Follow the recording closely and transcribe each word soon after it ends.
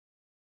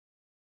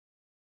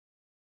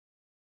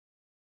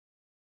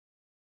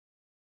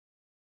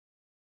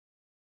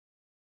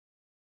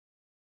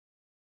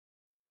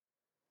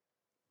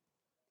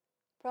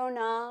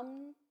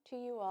Pranam to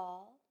you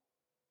all.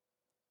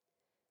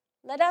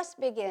 Let us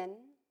begin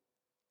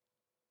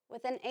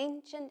with an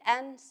ancient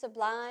and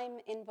sublime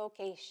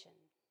invocation,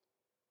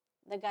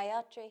 the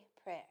Gayatri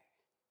prayer.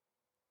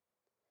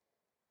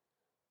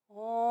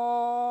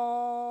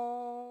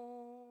 Om.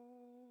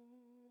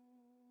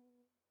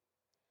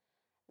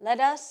 Let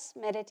us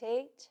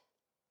meditate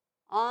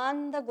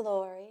on the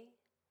glory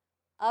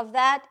of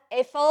that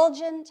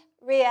effulgent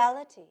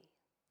reality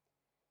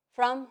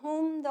from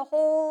whom the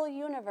whole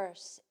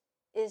universe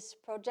is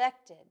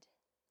projected.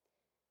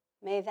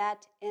 May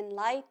that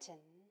enlighten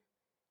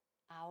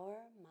our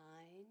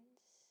minds.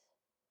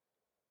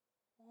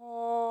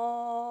 Om.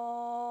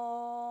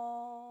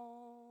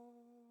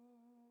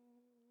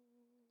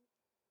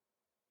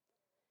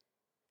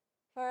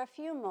 For a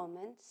few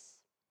moments,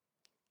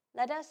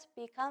 let us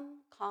become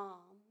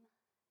calm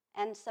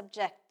and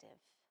subjective,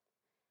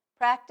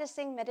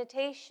 practicing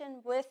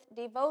meditation with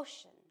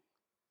devotion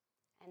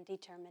and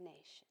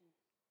determination.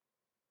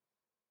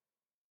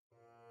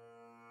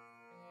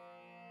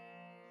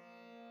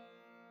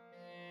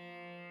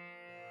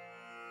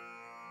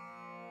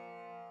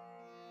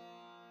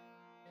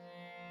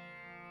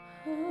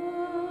 Our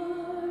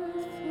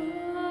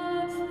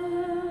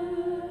Father,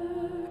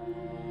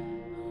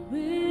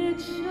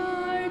 which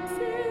art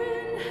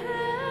in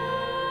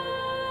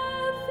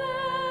heaven,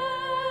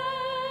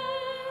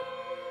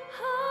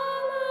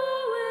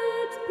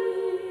 hallowed be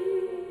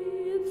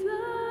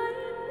thy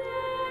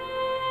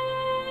name.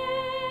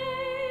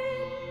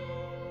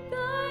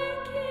 Thy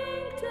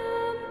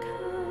kingdom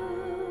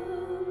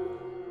come,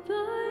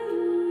 thy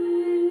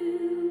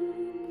will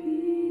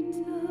be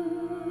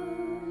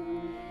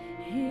done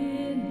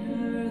in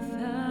earth.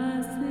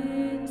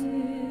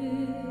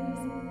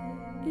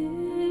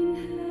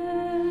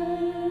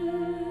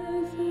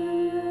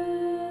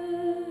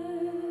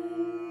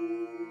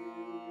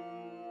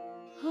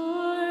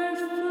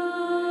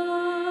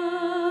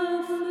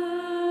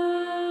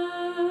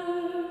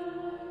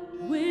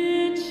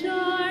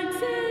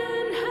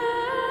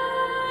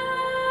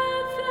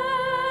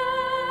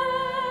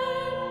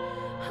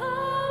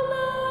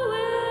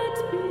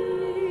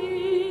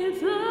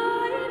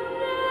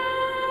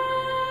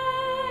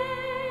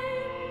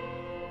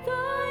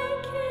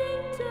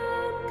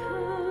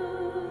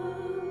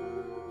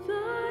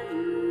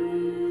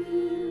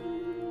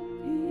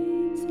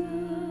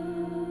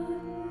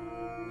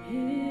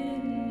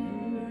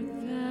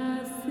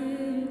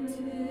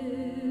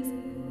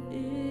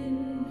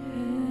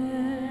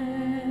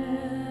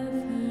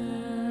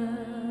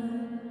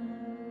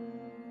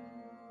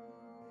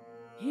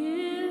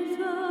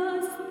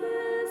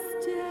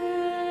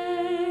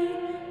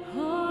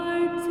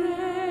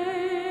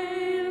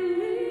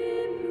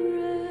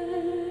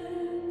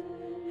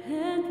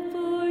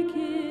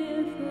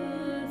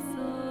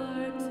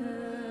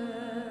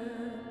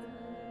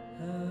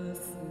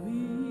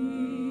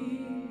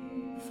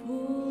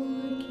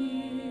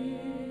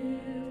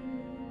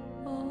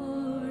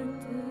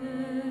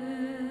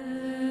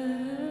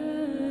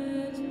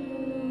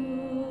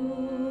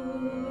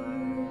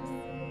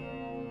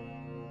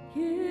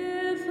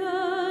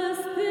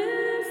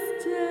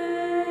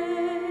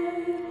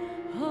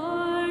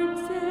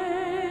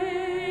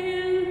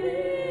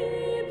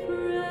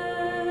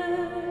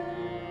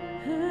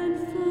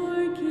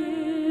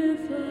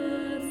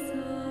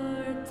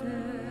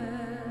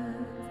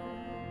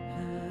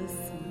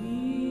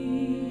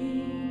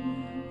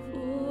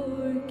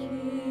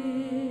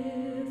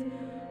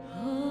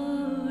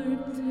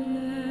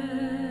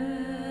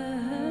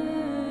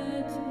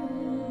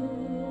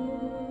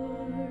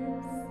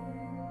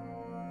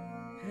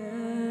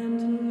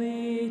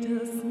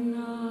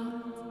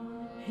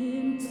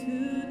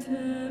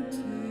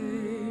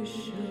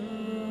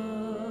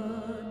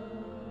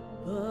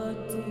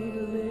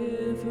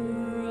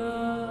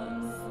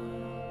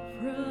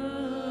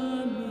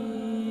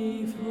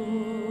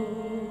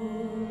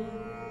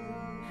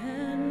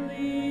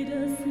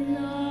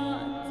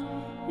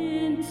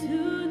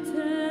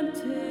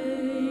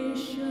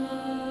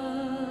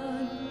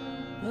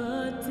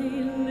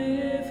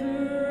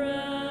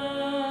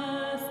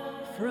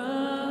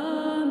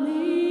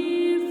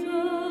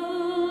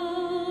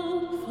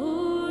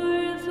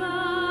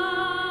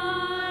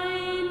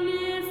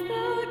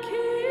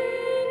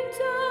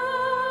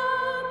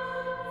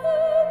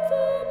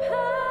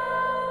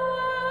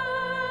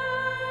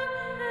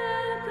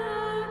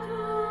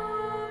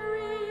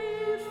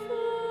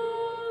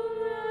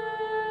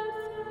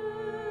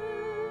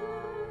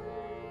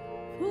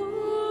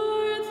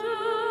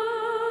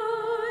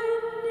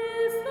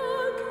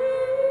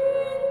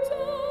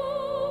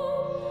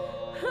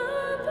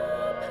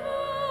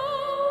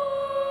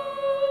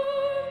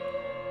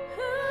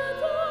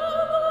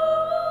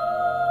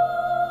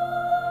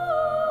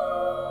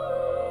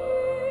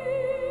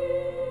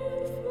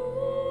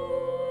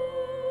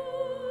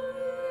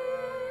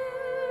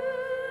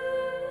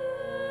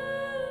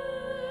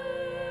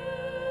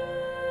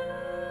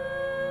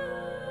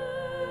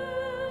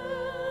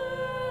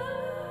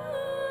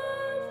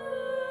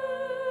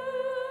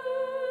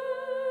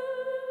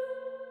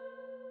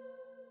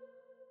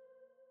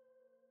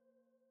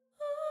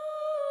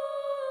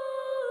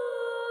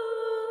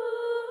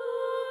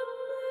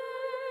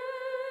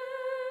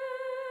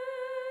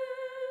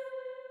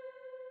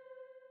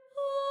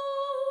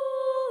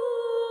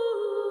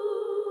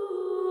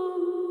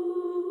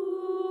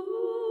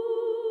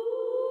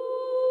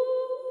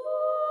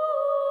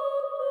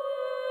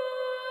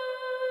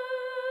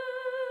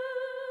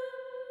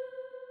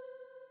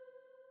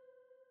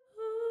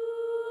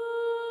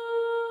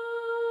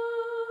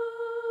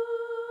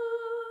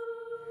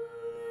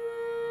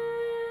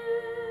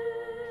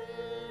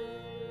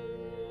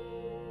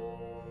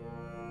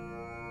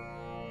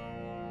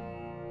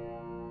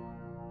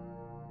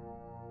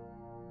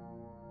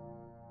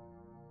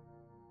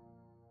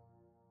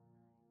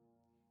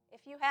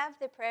 If you have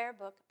the prayer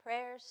book,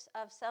 Prayers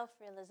of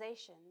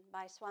Self-Realization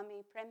by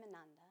Swami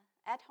Premananda,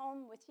 at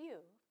home with you,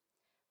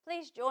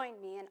 please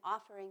join me in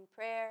offering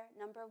prayer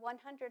number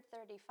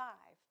 135,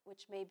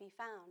 which may be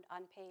found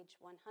on page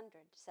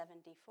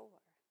 174.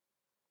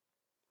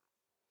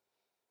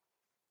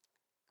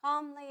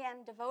 Calmly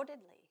and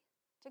devotedly,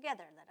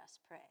 together let us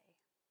pray.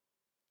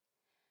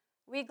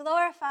 We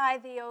glorify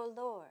Thee, O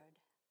Lord,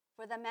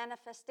 for the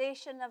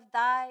manifestation of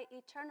Thy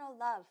eternal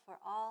love for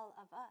all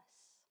of us,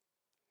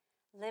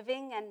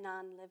 living and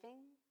non-living,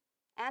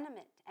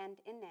 animate and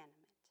inanimate,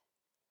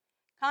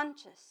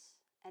 conscious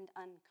and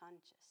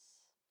unconscious.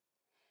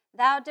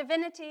 Thou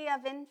divinity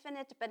of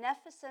infinite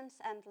beneficence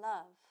and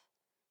love,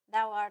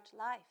 Thou art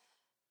life,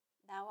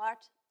 Thou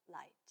art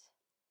light.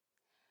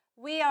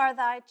 We are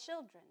Thy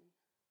children.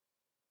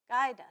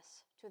 Guide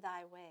us to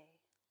Thy way.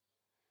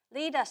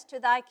 Lead us to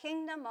Thy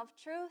kingdom of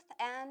truth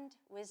and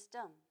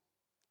wisdom,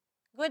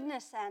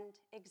 goodness and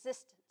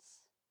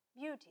existence,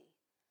 beauty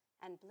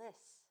and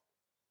bliss.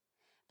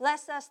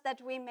 Bless us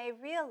that we may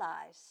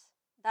realize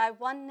Thy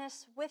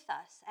oneness with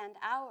us and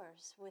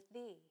ours with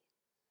Thee.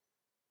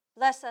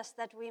 Bless us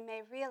that we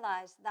may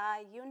realize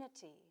Thy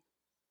unity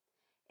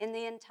in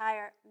the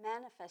entire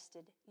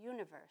manifested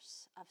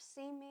universe of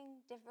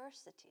seeming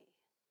diversity.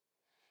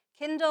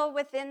 Kindle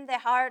within the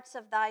hearts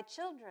of Thy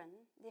children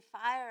the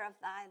fire of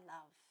Thy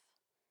love,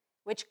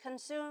 which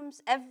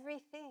consumes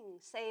everything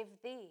save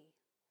Thee,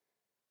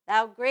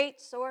 Thou great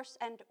source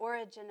and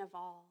origin of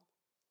all.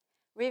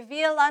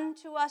 Reveal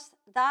unto us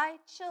Thy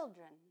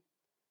children,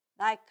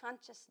 Thy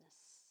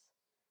consciousness,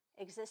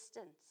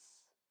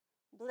 existence,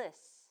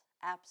 bliss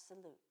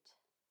absolute.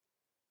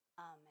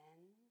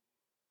 Amen.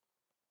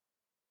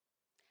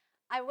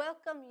 I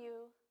welcome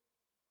you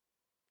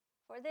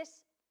for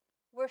this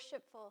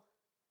worshipful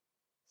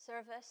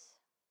service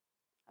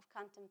of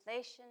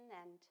contemplation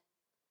and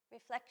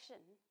reflection.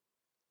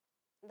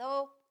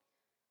 Though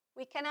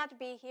we cannot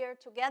be here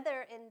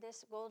together in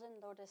this Golden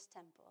Lotus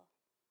Temple,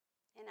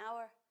 in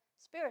our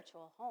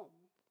spiritual home,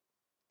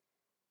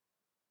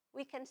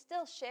 we can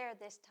still share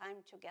this time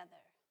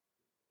together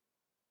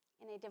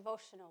in a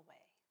devotional way.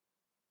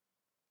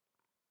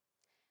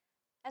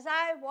 As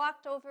I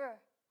walked over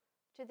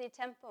to the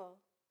temple,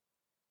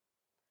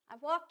 I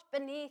walked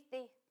beneath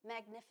the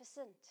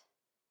magnificent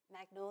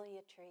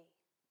magnolia tree.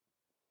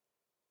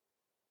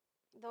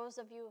 Those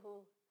of you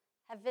who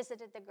have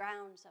visited the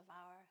grounds of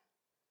our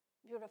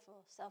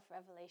beautiful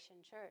Self-Revelation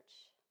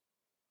Church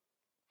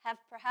have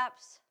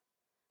perhaps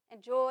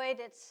enjoyed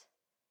its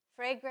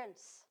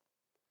fragrance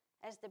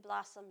as the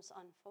blossoms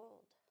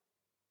unfold.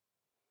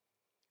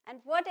 And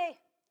what a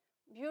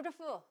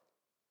beautiful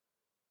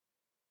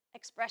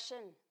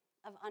expression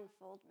of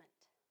unfoldment,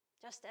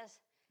 just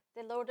as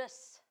the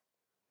lotus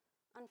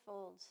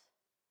unfolds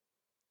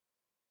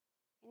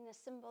in the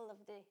symbol of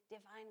the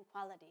divine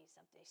qualities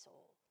of the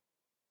soul.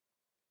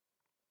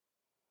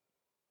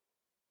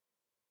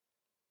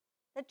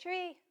 The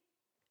tree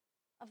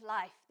of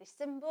life, the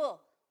symbol,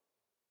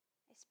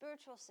 a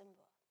spiritual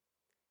symbol,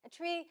 a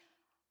tree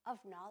of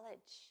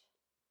knowledge.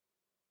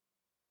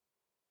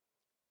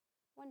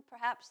 One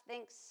perhaps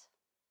thinks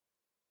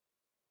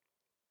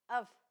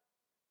of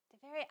the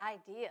very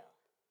ideal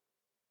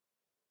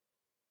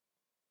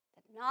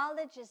that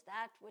knowledge is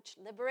that which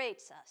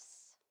liberates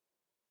us.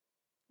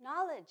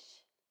 Knowledge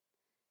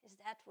is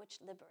that which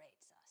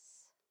liberates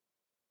us.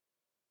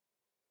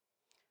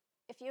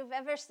 If you've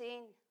ever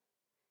seen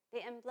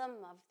the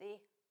emblem of the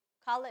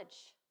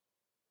college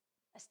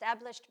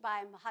established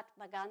by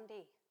Mahatma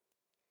Gandhi,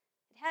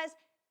 it has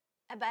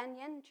a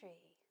banyan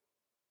tree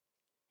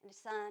and a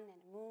sun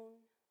and a moon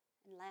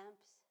and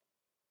lamps.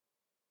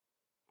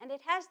 And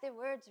it has the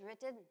words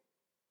written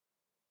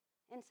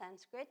in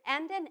Sanskrit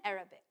and in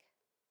Arabic.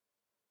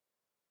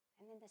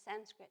 And in the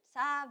Sanskrit,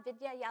 Sa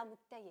vidya ya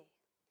muktaye.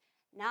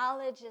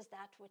 Knowledge is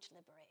that which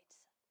liberates.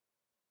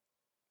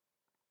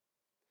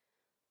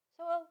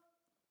 So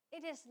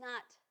it is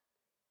not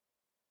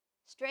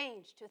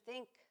strange to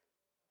think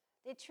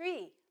the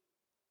tree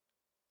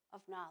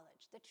of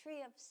knowledge, the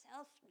tree of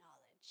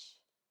self-knowledge,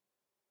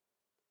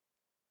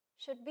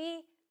 should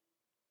be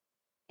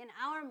in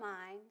our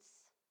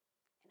minds,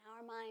 in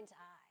our mind's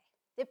eye,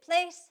 the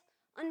place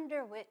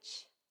under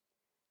which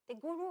the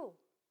guru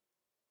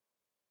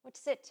would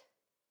sit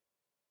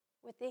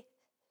with the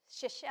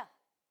shishya,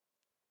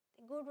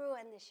 the guru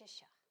and the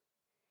shishya,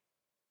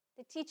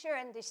 the teacher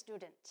and the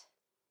student.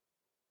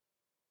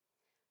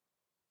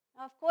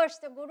 Now, of course,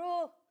 the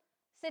guru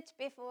sits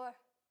before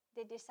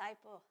the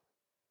disciple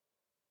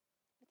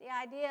with the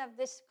idea of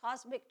this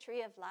cosmic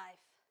tree of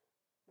life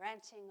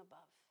branching above.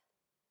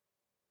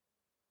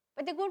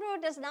 But the guru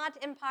does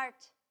not impart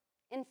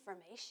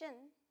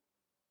information,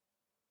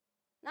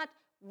 not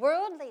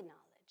worldly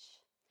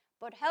knowledge,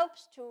 but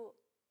helps to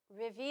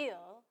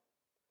reveal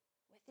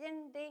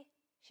within the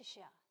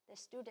shishya, the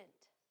student,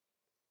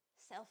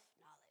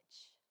 self-knowledge.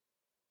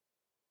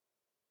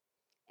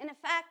 In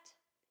fact,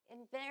 in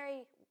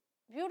very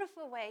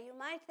beautiful way, you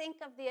might think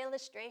of the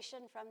illustration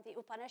from the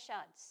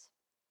Upanishads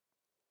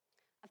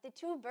of the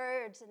two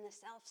birds in the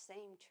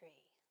self-same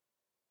tree.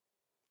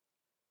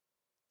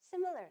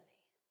 Similarly,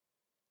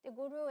 the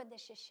Guru and the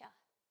Shishya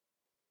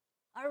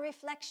are a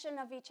reflection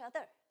of each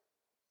other.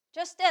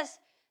 Just as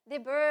the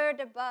bird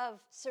above,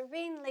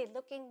 serenely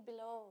looking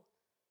below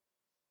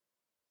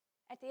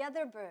at the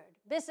other bird,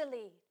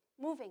 busily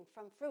moving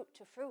from fruit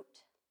to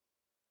fruit.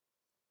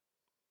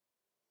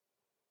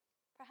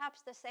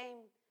 Perhaps the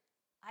same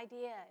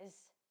idea is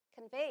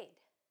conveyed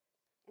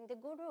in the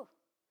Guru,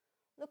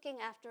 looking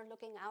after,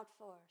 looking out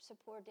for,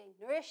 supporting,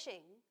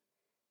 nourishing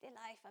the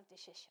life of the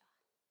Shishya,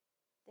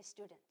 the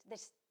student,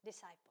 this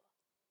disciple.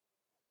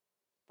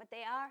 But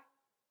they are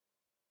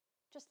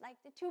just like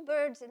the two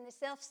birds in the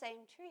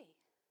self-same tree,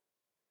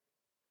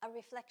 a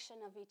reflection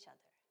of each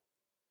other.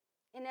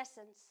 In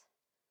essence,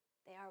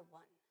 they are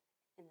one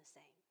in the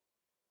same.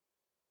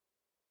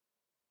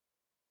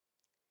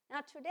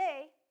 Now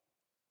today,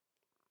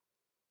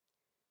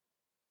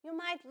 you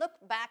might look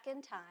back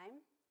in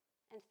time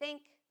and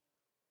think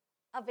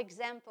of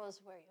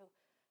examples where you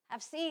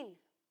have seen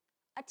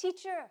a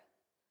teacher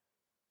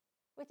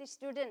with a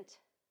student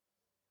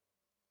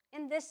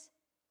in this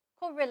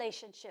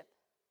co-relationship,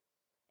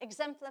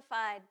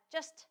 exemplified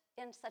just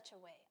in such a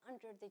way,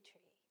 under the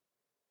tree.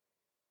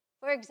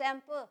 For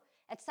example,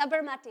 at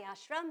Sabarmati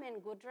Ashram in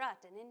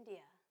Gujarat in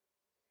India,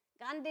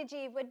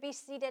 Gandhiji would be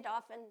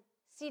often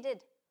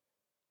seated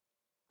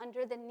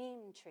under the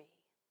neem tree,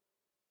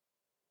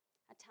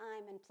 a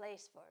time and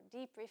place for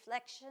deep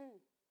reflection,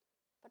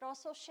 but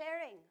also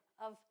sharing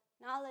of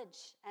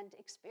knowledge and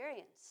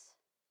experience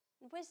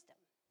and wisdom.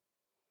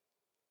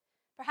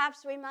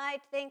 Perhaps we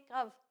might think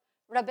of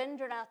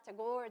Rabindranath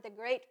Tagore, the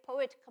great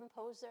poet,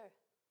 composer,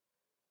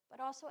 but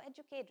also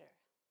educator,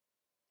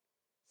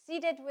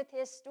 seated with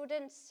his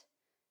students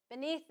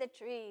beneath the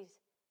trees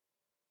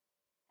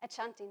at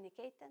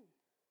Shantiniketan.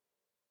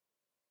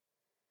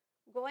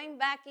 Going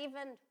back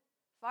even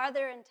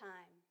farther in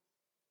time,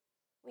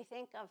 we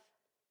think of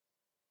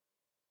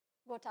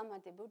Gautama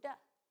the Buddha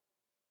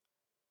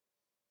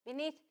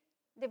beneath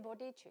the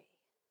Bodhi tree,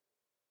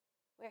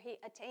 where he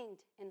attained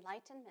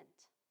enlightenment.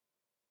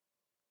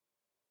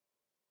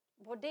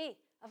 Bodhi,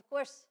 of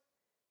course,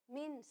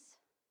 means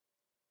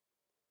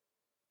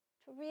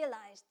to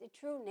realize the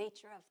true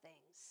nature of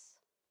things,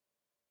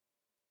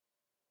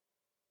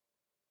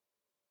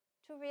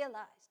 to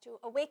realize, to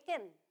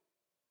awaken,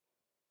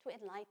 to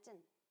enlighten.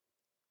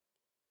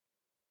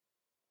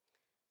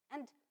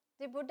 And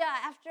the Buddha,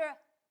 after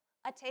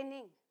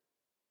attaining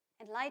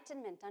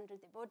enlightenment under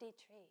the Bodhi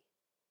tree,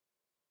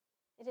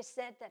 it is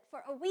said that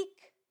for a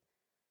week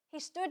he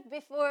stood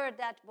before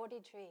that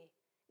Bodhi tree,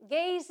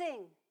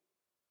 gazing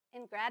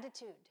in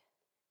gratitude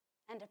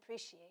and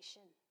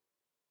appreciation,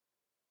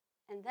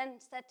 and then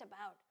set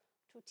about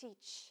to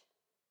teach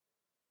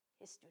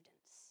his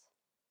students.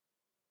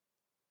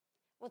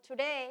 Well,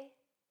 today,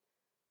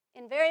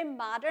 in very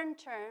modern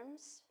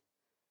terms,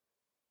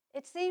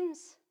 it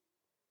seems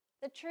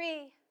the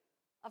tree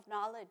of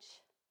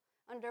knowledge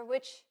under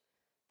which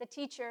the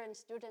teacher and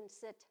students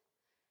sit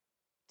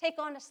take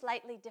on a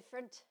slightly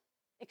different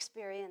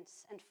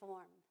experience and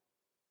form.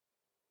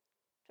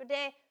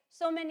 Today,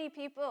 so many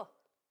people,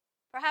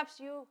 perhaps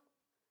you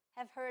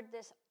have heard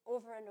this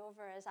over and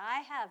over as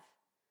I have.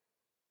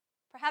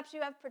 Perhaps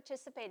you have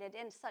participated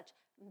in such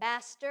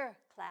master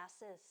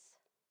classes.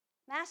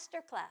 Master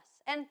class.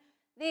 And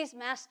these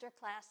master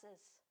classes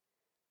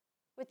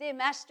with the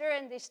master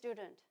and the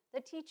student,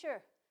 the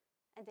teacher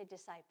and the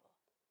disciple.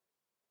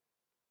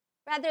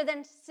 Rather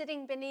than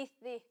sitting beneath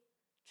the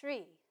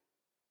tree,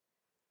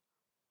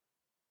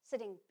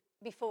 sitting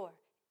before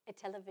a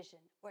television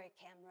or a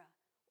camera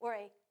or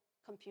a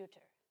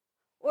computer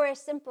or a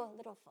simple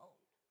little phone.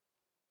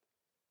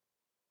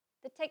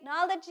 The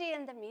technology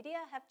and the media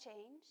have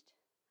changed,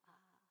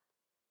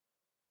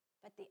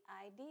 but the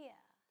idea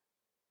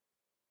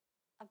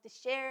of the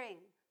sharing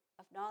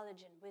of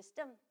knowledge and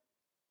wisdom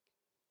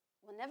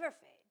will never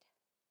fade.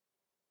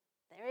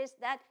 There is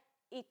that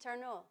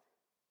eternal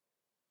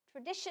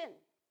tradition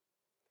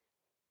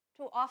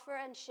to offer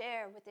and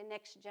share with the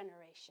next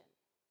generation,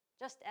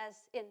 just as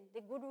in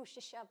the Guru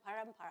Shishya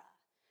Parampara,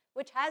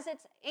 which has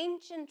its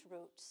ancient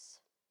roots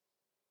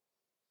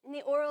in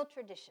the oral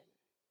tradition,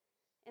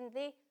 in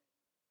the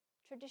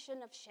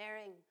tradition of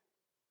sharing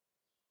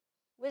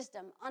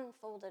wisdom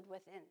unfolded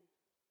within.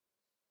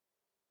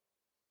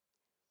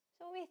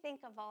 So we think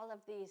of all of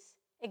these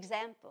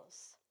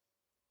examples.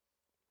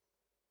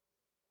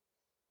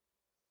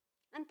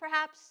 And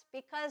perhaps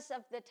because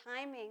of the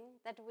timing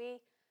that we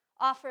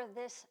offer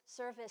this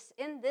service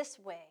in this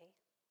way,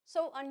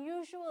 so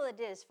unusual it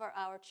is for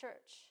our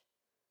church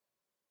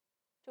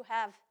to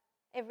have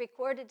a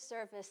recorded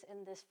service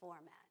in this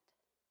format.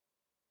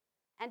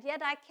 And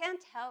yet I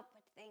can't help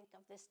but think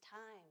of this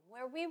time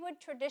where we would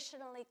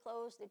traditionally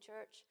close the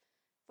church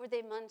for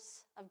the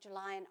months of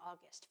July and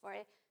August for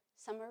a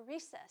summer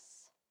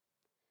recess.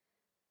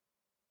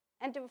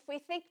 And if we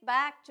think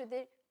back to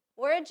the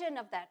origin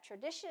of that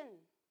tradition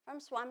from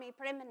Swami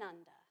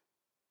Premananda,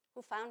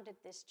 who founded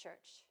this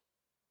church.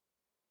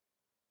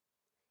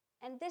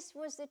 And this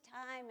was the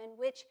time in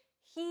which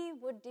he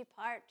would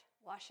depart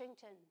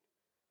Washington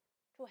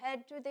to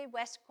head to the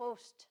West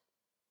Coast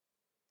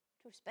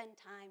to spend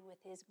time with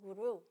his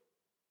guru,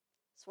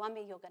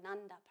 Swami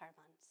Yogananda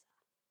Paramahansa.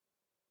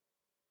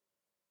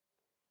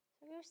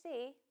 So you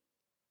see,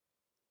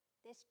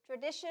 this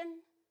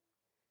tradition,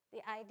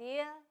 the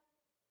idea,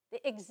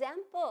 the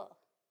example,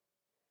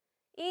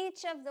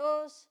 each of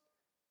those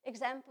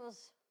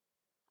examples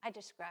I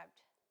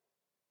described,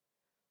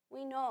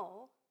 we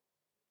know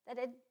that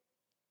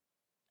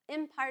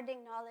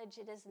imparting knowledge,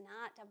 it is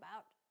not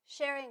about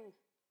sharing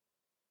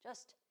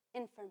just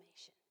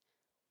information,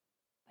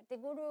 but the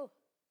guru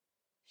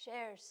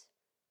shares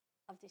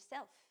of the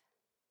self,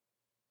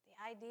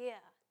 the idea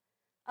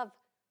of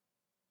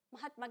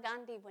Mahatma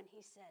Gandhi when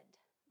he said,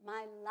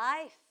 "My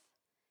life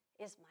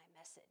is my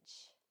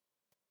message."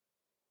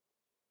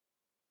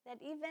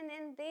 That even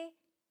in the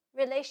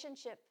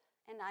relationship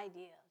and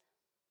ideal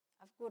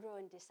of guru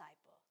and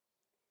disciple,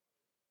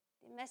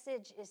 the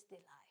message is the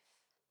life.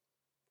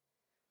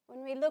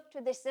 When we look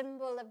to the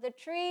symbol of the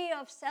tree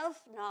of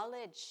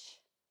self-knowledge,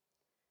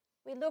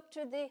 we look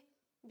to the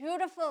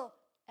beautiful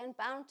and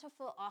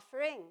bountiful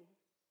offering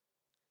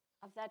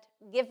of that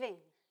giving,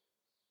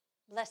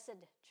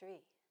 blessed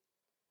tree.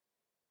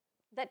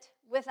 That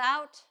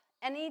without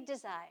any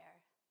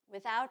desire,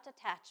 without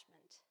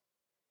attachment,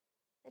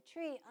 the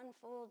tree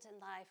unfolds in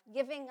life,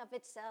 giving of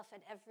itself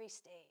at every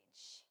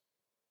stage,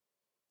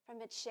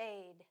 from its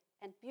shade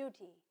and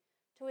beauty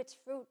to its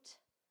fruit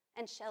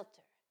and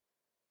shelter.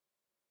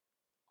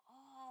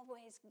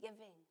 Always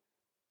giving,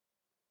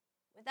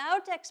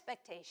 without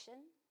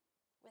expectation,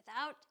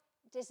 without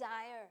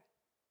desire,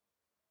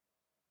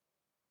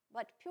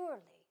 but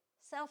purely,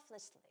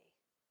 selflessly,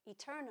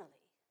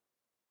 eternally.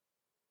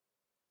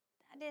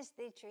 That is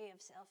the tree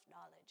of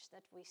self-knowledge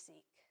that we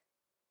seek.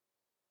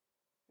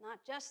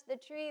 Not just the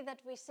tree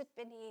that we sit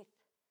beneath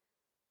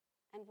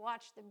and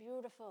watch the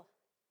beautiful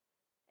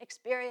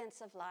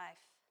experience of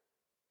life,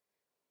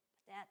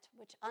 but that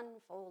which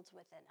unfolds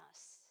within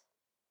us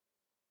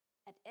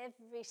at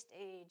every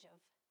stage of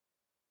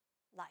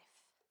life.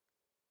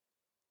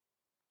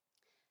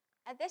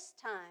 At this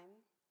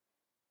time,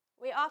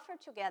 we offer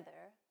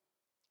together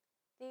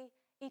the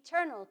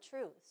eternal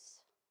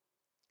truths,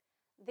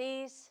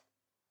 these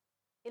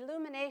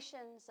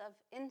illuminations of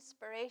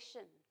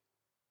inspiration,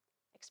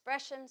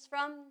 expressions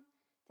from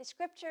the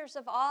scriptures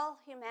of all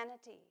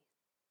humanity,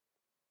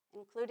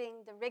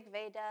 including the Rig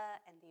Veda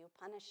and the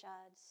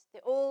Upanishads,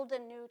 the Old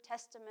and New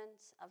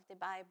Testaments of the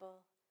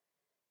Bible,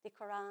 the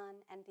Quran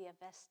and the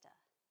Avesta.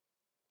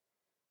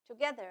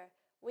 Together,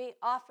 we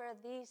offer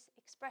these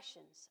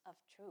expressions of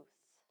truth.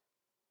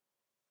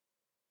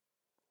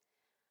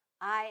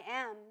 I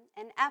am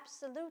an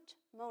absolute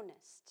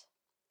monist.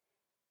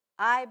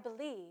 I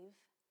believe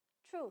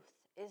truth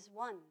is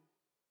one.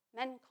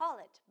 Men call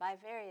it by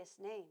various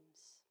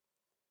names.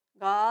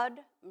 God,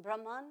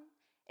 Brahman,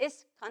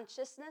 is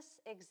consciousness,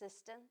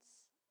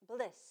 existence,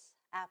 bliss,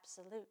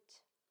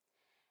 absolute.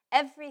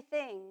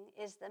 Everything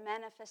is the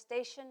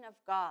manifestation of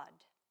God,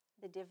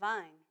 the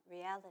divine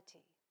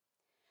reality.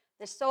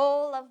 The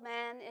soul of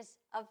man is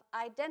of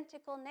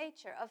identical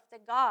nature of the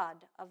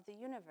God of the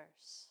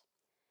universe.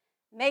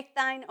 Make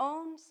thine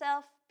own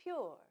self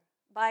pure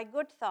by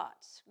good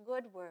thoughts,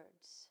 good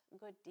words,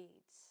 good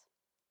deeds.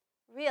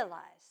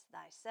 Realize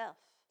thyself.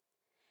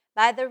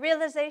 By the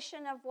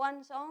realization of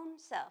one's own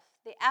self,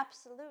 the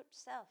absolute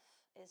self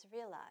is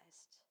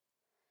realized.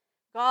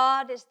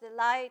 God is the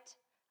light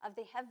of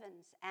the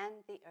heavens and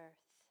the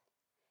earth.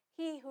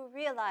 He who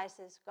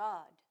realizes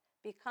God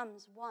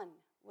becomes one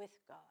with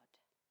God.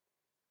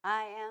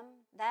 I am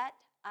that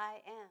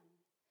I am.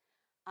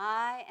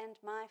 I and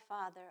my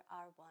Father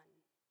are one.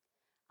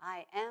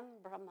 I am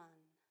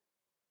Brahman,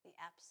 the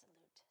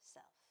absolute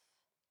self.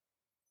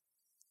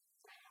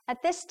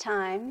 At this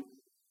time,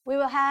 we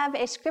will have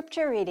a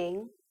scripture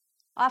reading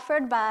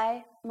offered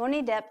by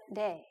Monideep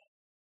Day.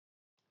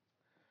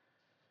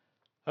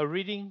 A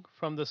reading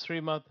from the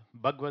Srimad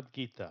Bhagavad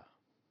Gita.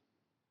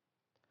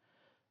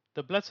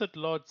 The Blessed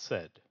Lord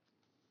said,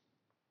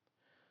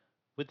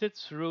 with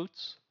its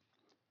roots,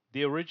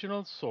 the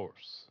original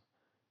source,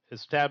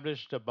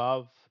 established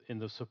above in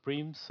the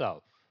Supreme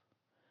Self,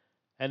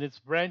 and its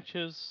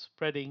branches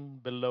spreading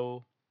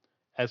below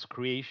as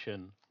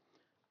creation,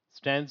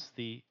 stands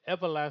the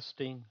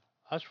everlasting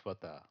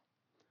Ashvata,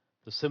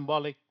 the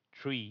symbolic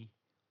tree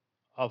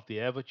of the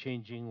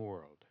ever-changing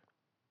world.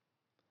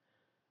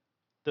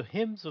 The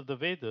hymns of the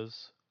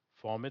Vedas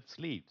form its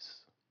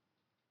leaves.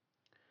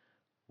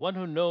 One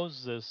who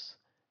knows this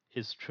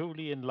is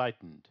truly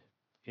enlightened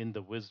in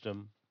the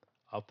wisdom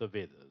of the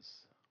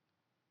Vedas.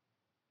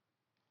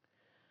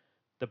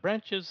 The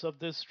branches of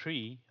this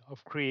tree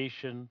of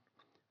creation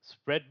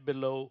spread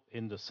below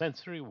in the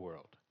sensory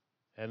world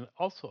and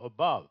also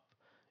above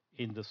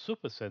in the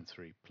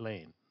supersensory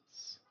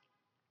planes.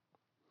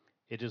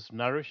 It is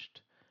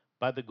nourished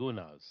by the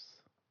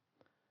gunas.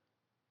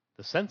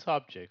 The sense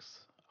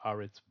objects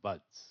are its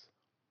buds.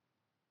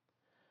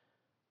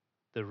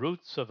 The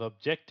roots of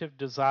objective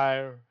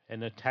desire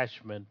and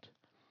attachment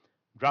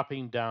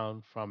dropping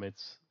down from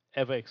its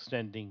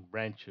ever-extending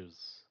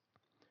branches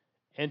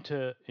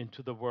enter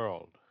into the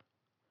world,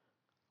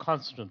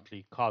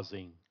 constantly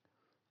causing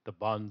the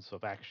bonds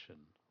of action.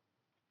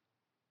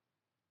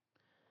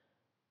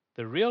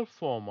 The real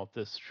form of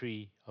this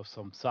tree of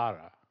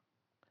samsara,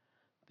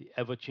 the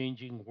ever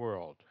changing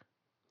world,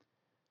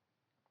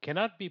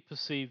 cannot be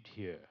perceived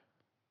here,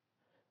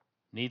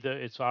 neither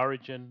its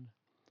origin,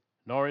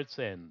 nor its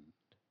end,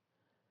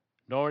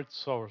 nor its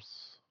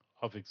source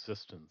of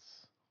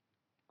existence.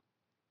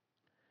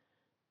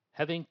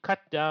 Having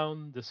cut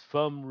down this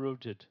firm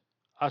rooted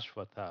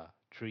Ashwatha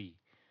tree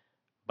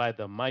by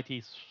the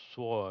mighty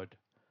sword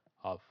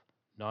of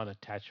non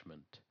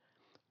attachment,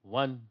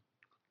 one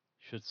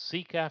should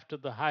seek after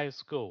the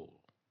highest goal,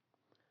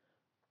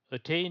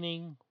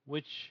 attaining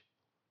which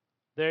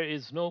there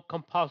is no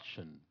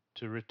compulsion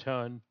to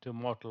return to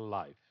mortal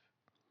life,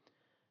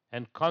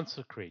 and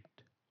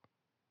consecrate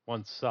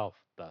oneself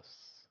thus.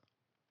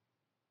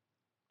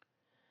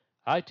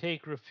 I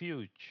take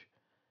refuge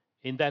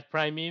in that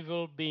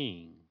primeval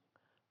being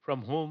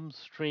from whom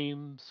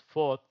streams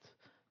forth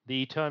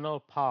the eternal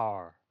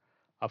power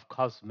of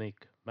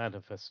cosmic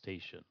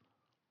manifestation.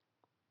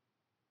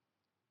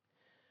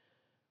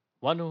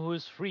 One who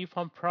is free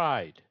from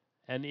pride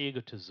and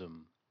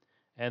egotism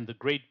and the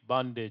great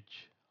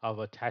bondage of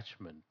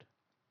attachment,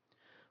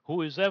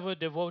 who is ever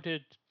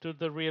devoted to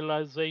the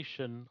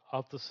realization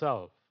of the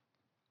self,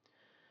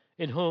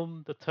 in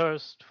whom the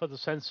thirst for the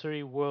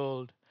sensory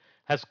world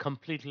has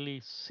completely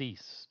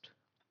ceased,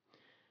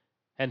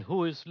 and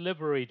who is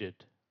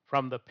liberated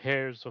from the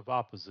pairs of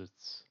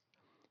opposites,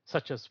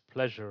 such as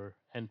pleasure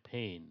and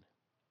pain,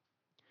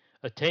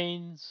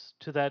 attains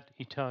to that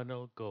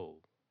eternal goal.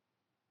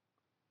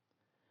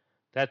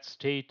 That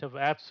state of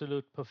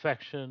absolute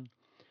perfection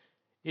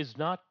is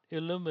not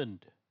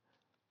illumined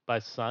by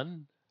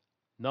sun,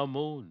 nor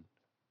moon,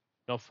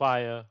 nor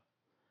fire.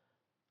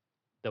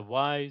 The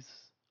wise,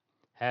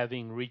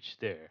 having reached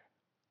there,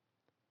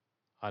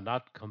 are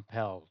not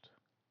compelled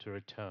to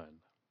return.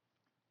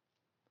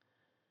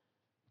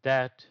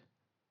 That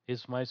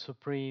is my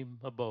supreme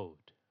abode.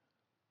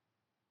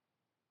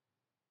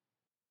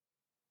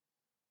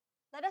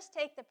 Let us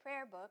take the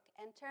prayer book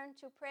and turn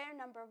to prayer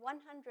number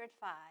 105,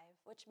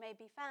 which may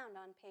be found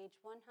on page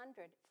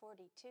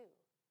 142.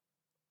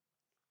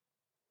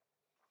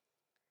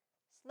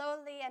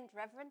 Slowly and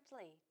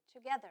reverently,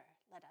 together,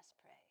 let us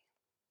pray.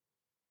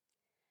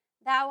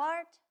 Thou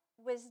art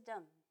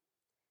wisdom.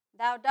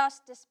 Thou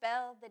dost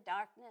dispel the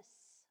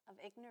darkness of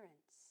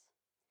ignorance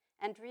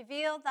and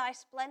reveal thy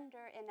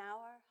splendor in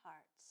our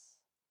hearts.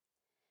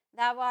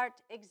 Thou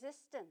art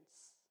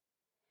existence.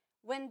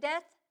 When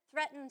death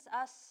threatens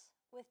us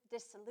with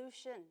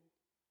dissolution,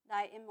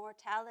 thy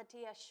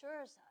immortality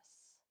assures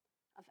us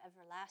of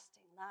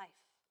everlasting life.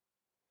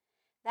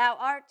 Thou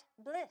art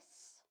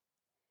bliss.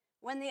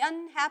 When the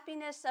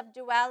unhappiness of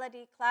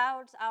duality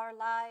clouds our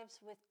lives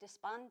with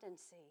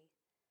despondency,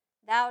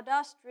 thou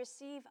dost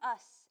receive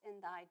us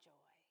in thy joy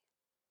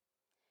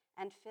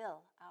and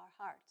fill our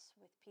hearts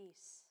with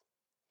peace.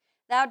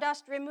 Thou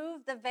dost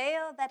remove the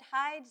veil that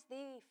hides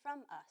thee from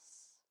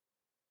us.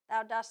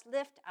 Thou dost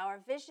lift our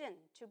vision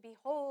to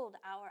behold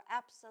our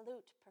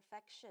absolute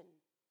perfection,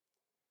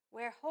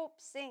 where hope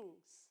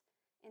sings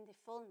in the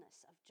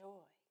fullness of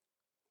joy,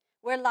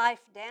 where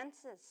life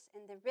dances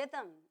in the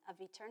rhythm of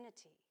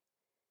eternity,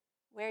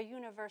 where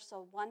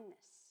universal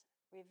oneness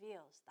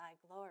reveals thy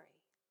glory.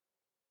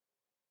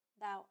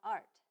 Thou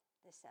art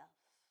the self.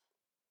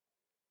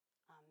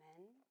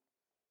 Amen.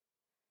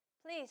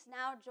 Please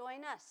now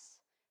join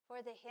us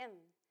for the hymn,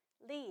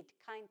 Lead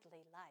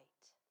Kindly Light.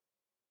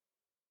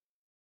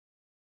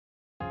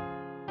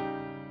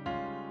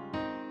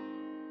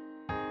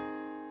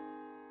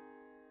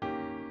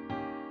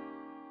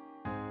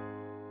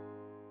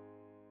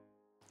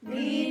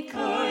 Lead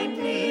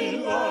kindly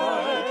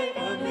light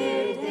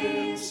amid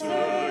the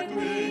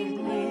encircling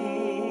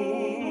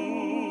gloom.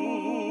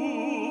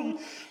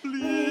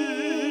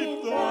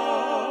 Lead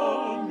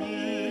thou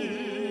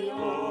me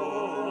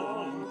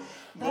on.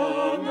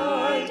 The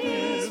night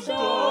is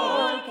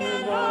dark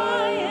and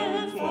I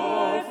am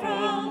far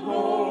from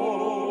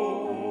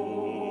home.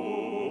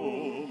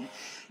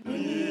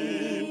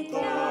 Lead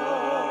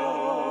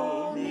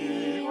thou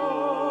me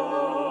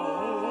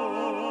on.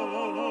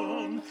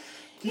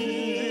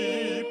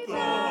 Keep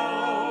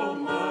thou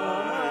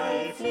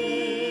my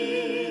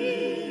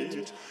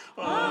feet.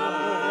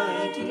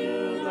 I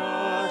do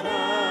not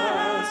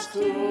ask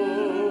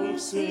to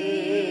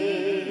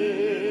see,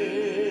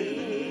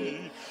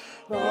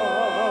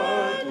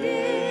 but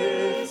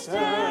lift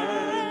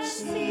and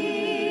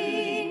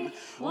sing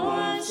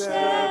one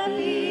step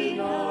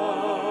enough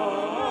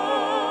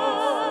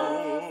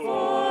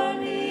for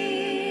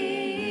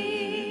me.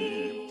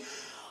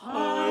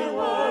 I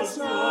was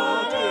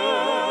not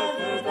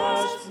ever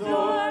thus,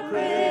 nor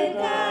prayed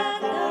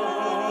that thou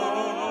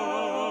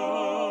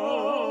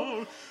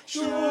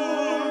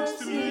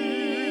shouldst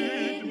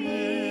lead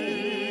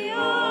me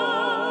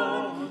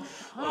on.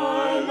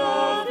 I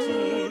love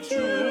to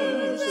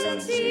choose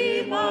and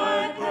see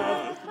my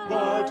path,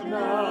 but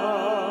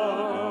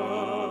now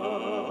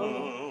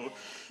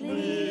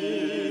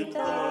lead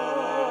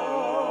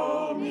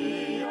thou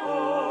me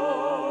on.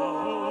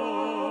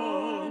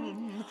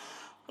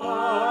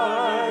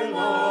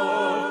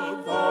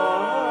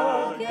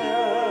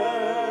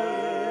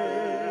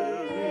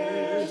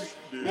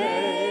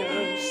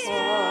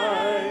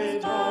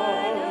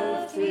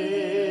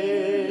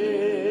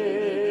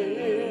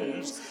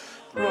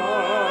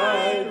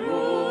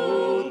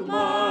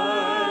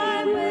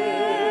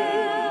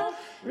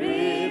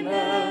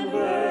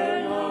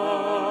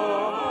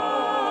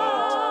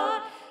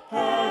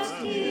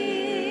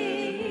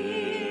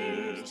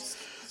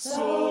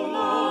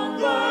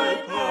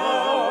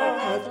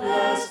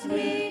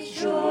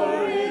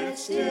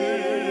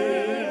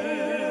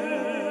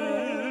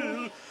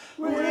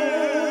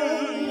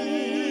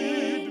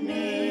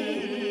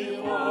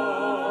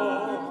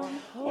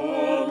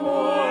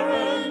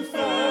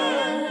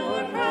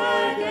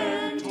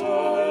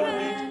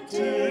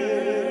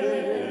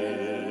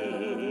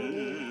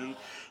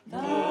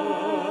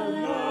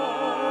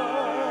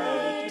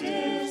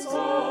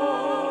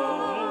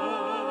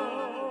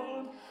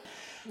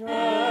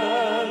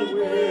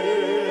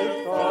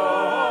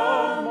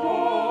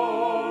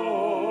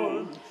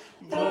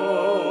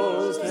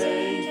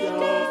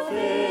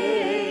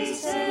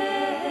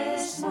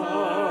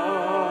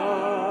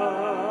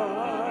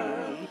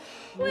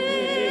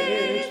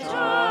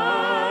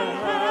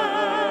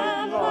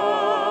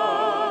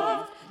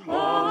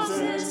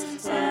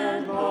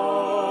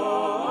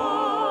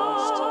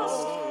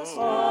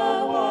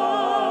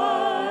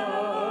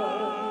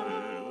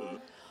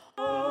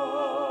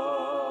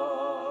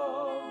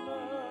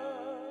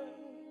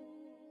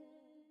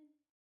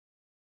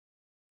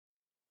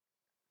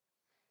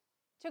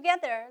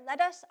 Together,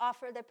 let us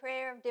offer the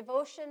prayer of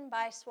devotion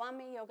by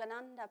Swami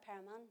Yogananda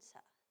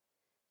Paramahansa,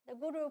 the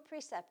Guru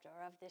Preceptor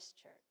of this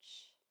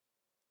church.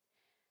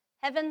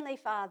 Heavenly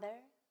Father,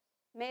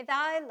 may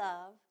thy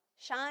love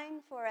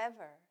shine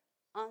forever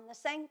on the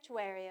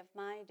sanctuary of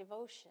my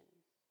devotion,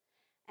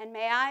 and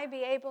may I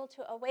be able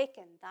to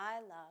awaken thy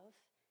love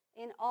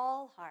in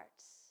all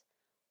hearts.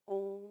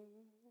 Om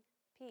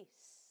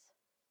Peace.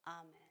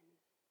 Amen.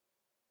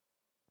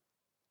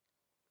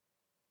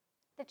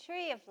 The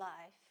tree of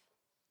life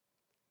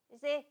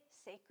is a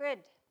sacred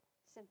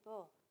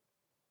symbol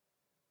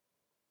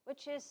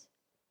which is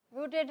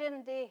rooted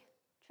in the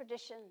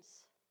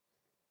traditions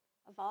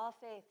of all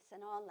faiths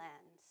and all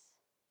lands,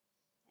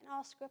 in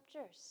all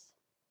scriptures.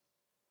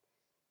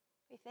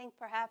 We think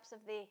perhaps of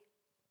the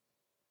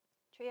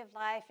tree of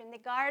life in the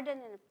Garden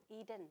of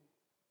Eden,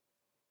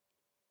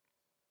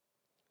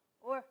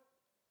 or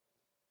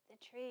the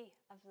tree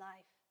of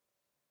life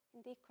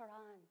in the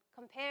Quran,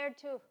 compared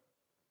to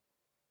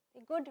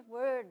the good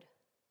word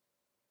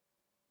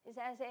is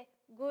as a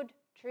good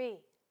tree,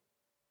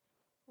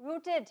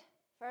 rooted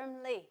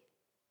firmly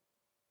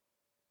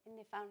in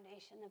the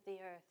foundation of the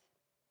earth,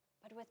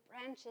 but with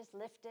branches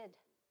lifted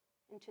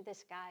into the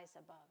skies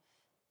above.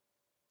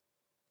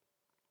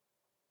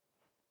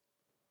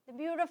 The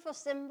beautiful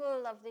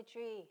symbol of the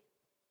tree,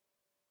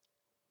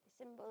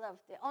 the symbol of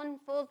the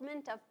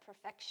unfoldment of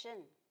perfection,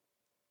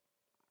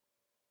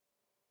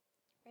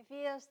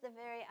 reveals the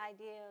very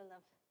ideal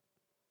of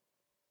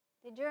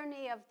the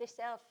journey of the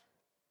self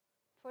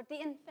toward the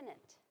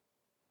infinite.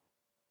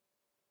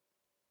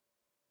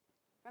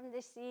 From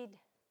the seed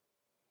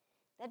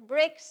that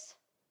breaks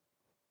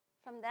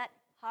from that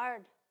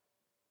hard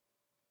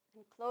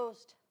and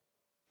closed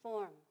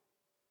form,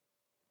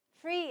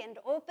 free and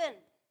open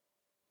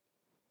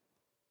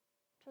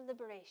to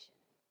liberation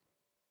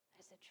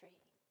as a tree.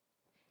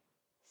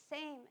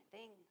 Same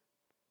thing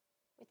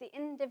with the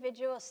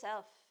individual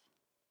self.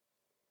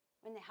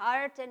 When the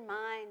heart and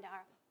mind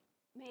are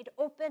made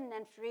open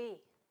and free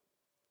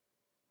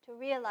to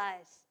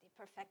realize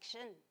the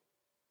perfection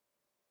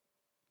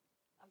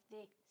of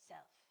the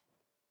self,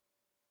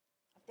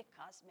 of the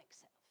cosmic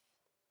self.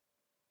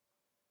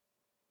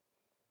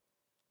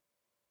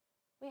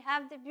 We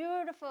have the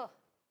beautiful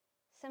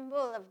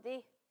symbol of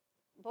the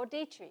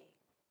Bodhi tree,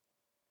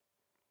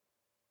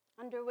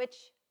 under which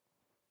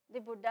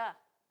the Buddha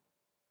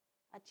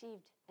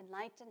achieved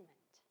enlightenment.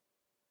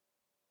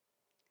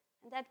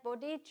 And that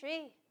Bodhi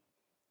tree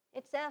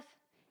itself,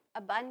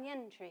 a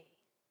banyan tree,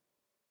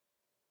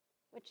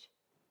 which,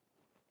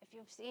 if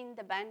you've seen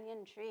the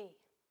banyan tree,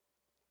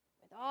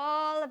 with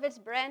all of its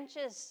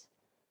branches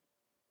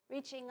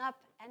reaching up,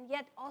 and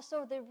yet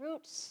also the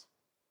roots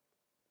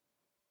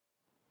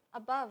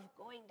above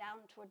going down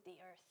toward the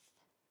earth.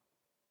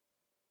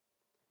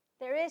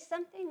 There is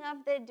something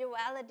of the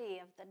duality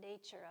of the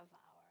nature of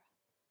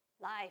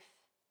our life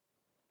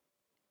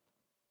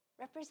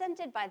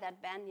represented by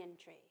that banyan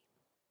tree.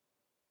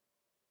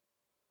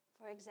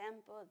 For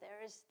example, there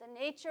is the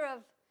nature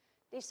of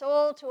the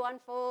soul to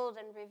unfold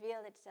and reveal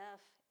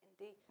itself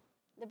in the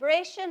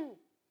liberation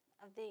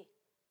of the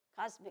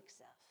cosmic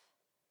self.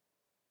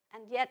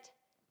 And yet,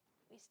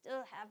 we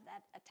still have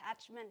that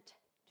attachment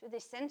to the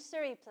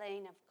sensory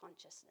plane of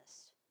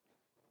consciousness,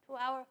 to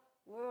our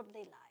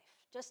worldly life,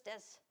 just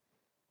as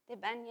the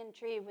banyan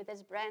tree with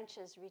its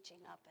branches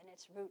reaching up and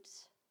its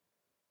roots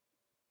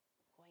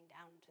going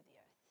down to the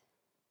earth.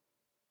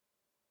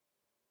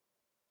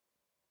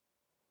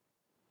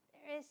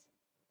 There is,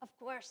 of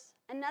course,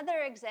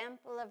 another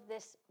example of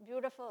this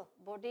beautiful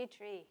Bodhi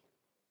tree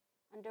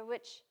under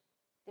which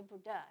the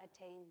Buddha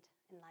attained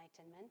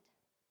enlightenment.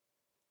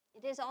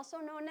 It is also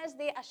known as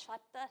the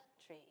Ashwatha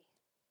tree.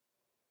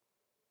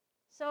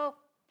 So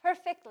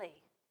perfectly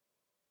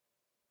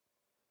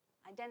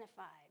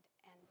identified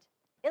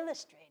and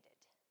illustrated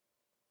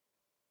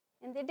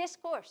in the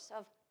discourse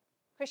of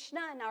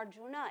Krishna and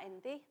Arjuna in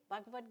the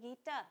Bhagavad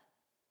Gita,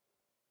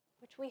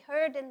 which we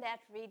heard in that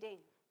reading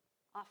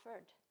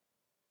offered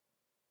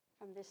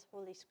from this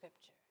holy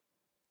scripture.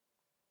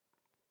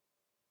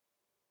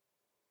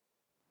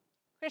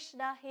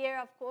 Krishna here,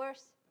 of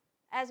course,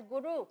 as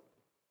Guru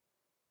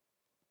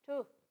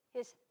to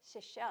his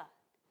Shishya,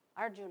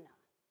 Arjuna,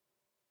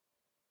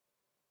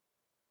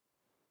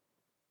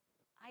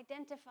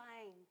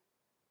 identifying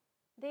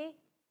the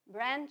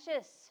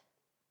branches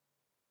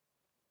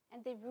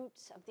and the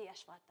roots of the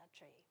Ashwatha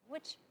tree,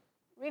 which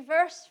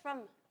reverse from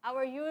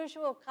our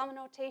usual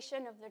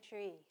connotation of the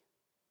tree,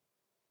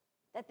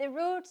 that the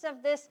roots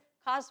of this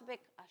cosmic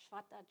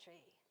Ashwatha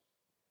tree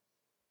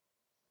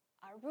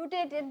are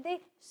rooted in the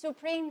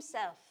Supreme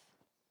Self,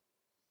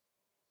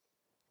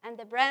 and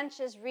the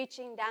branches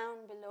reaching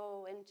down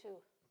below into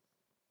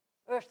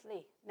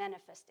earthly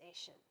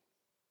manifestation.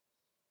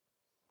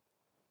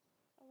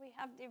 So we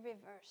have the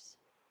reverse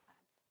of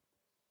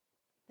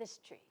this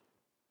tree.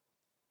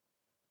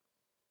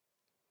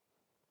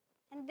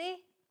 And the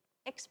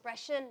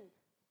expression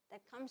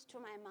that comes to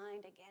my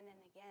mind again and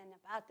again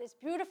about this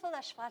beautiful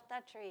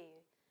Ashwatha tree,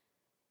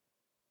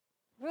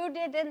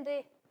 rooted in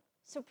the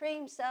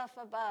Supreme Self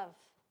above,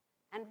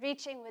 and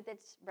reaching with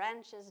its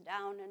branches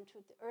down into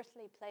the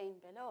earthly plane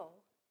below,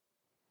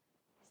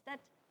 is that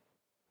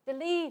the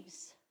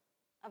leaves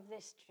of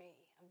this tree,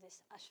 of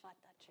this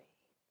Ashwatha tree,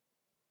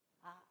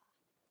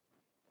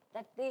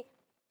 that the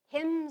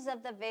hymns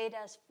of the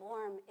Vedas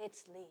form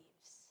its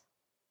leaves.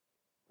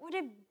 What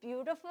a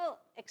beautiful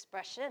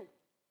expression.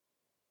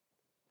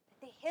 That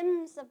the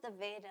hymns of the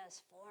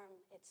Vedas form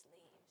its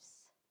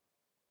leaves.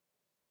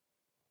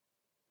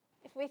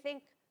 If we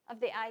think of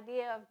the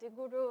idea of the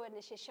Guru and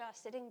the Shishya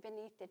sitting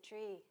beneath the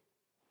tree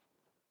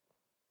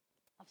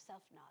of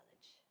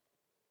self-knowledge,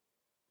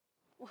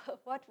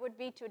 what would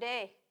be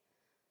today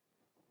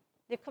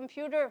the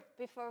computer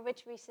before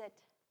which we sit?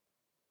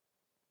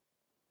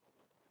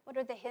 What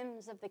are the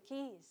hymns of the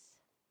keys?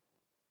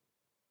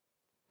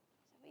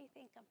 So we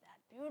think of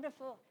that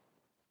beautiful,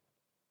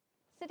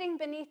 sitting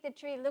beneath the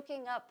tree,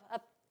 looking up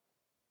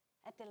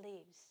at the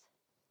leaves,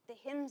 the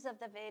hymns of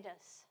the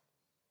Vedas.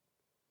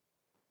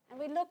 And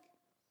we look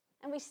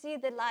and we see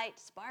the light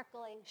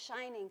sparkling,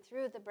 shining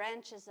through the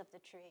branches of the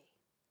tree.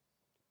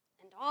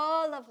 And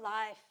all of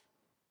life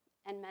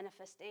and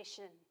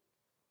manifestation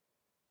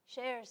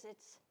shares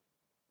its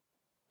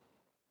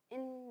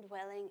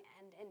indwelling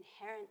and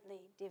inherently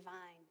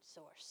divine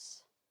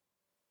source.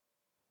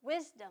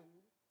 Wisdom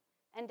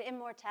and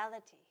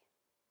immortality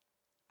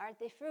are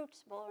the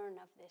fruits born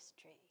of this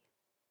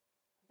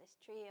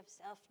tree of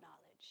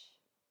self-knowledge,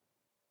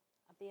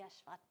 of the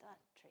Ashwatha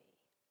tree.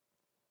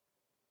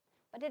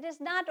 But it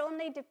is not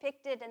only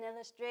depicted and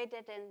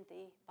illustrated in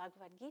the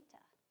Bhagavad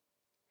Gita.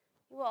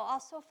 You will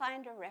also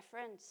find a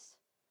reference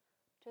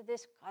to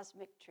this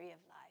cosmic tree of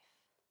life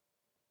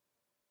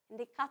in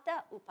the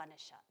Katha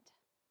Upanishad.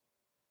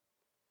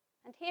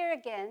 And here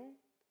again,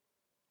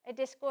 a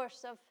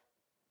discourse of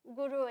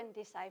guru and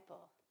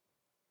disciple,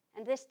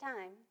 and this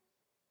time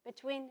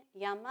between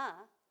Yama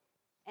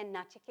and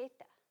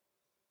Nachiketa.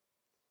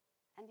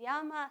 And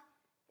Yama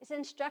is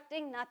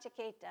instructing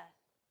Nachiketa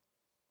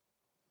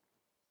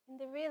in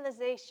the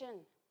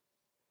realization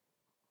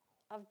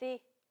of the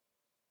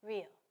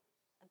real,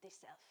 of the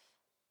self.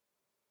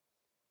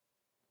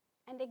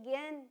 And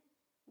again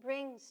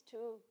brings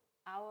to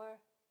our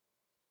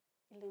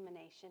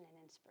illumination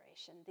and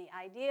inspiration the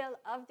ideal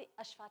of the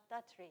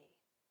Ashwatha tree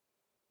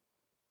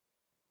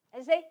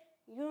as a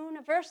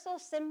universal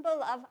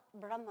symbol of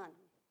Brahman.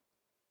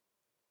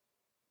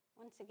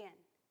 Once again,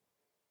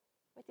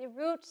 with the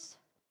roots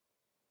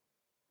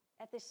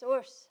at the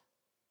source,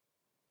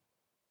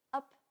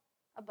 up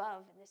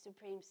above in the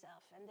Supreme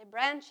Self, and the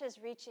branches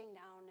reaching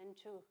down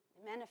into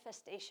the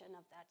manifestation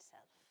of that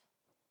self.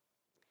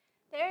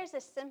 There is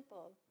a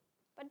simple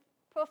but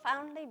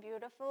profoundly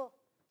beautiful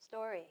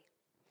story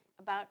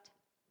about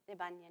the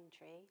banyan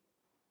tree.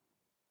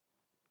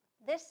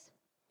 This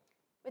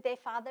with a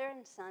father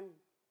and son,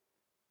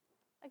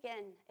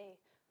 again a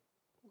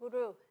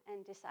guru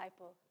and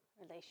disciple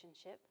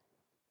relationship,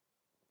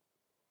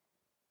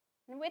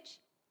 in which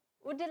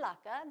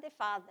Uddalaka, the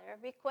father,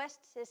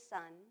 requests his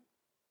son,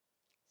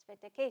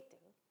 Svetaketu,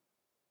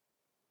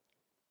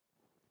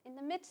 in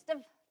the midst of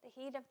the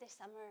heat of the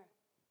summer,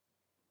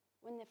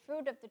 when the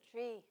fruit of the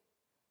tree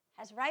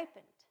has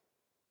ripened,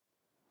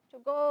 to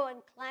go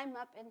and climb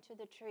up into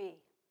the tree,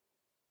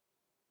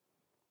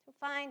 to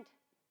find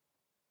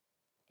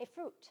a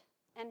fruit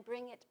and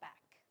bring it back.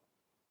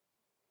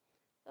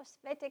 So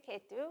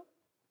Svetaketu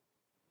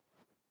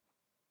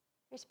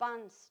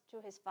responds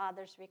to his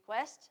father's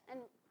request and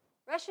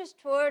rushes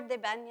toward the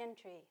banyan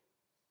tree.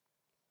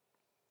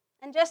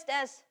 And just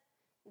as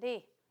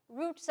the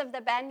roots of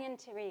the banyan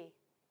tree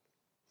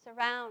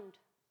surround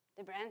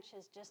the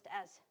branches just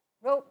as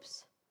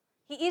ropes,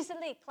 he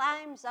easily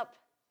climbs up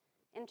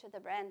into the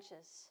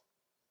branches,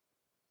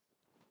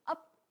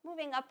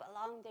 moving up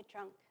along the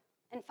trunk,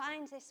 and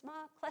finds a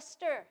small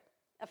cluster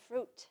of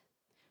fruit,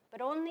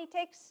 but only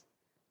takes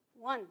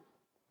one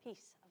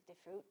piece of the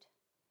fruit,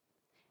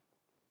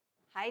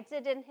 hides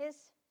it in his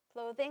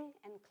clothing,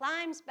 and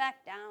climbs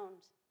back down,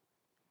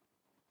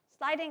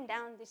 sliding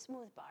down the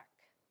smooth bark.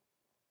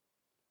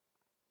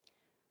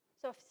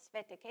 So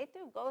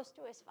Svetaketu goes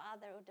to his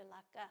father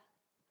Uddalaka,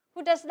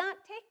 who does not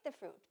take the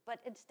fruit, but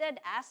instead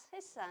asks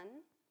his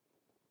son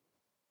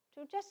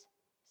to just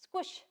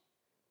squish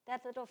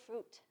that little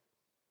fruit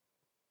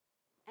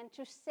and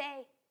to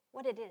say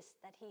what it is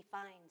that he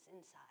finds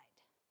inside.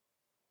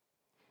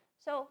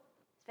 So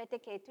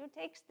Svetaketu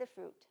takes the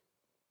fruit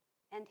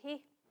and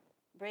he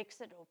breaks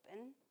it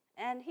open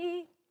and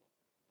he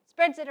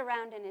spreads it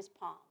around in his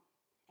palm,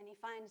 and he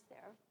finds there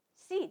are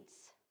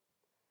seeds.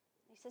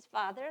 He says,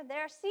 "Father,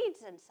 there are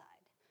seeds inside."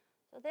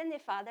 So then the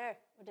father,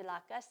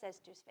 Uddalaka, says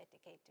to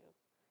Svetaketu,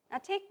 "Now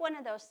take one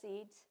of those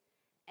seeds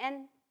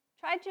and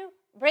try to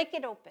break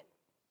it open."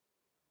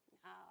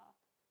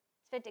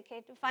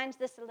 Svetaketu finds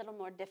this a little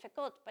more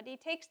difficult, but he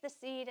takes the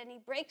seed and he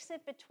breaks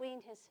it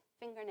between his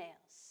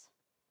fingernails.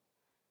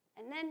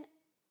 And then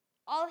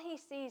all he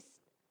sees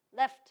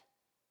left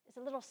is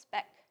a little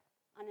speck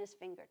on his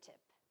fingertip.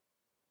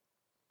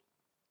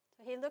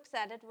 So he looks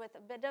at it with a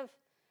bit of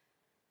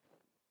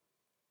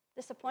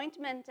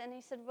disappointment, and he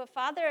said, "Well,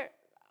 Father,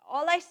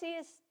 all I see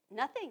is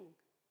nothing.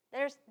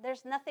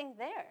 There's nothing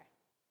there.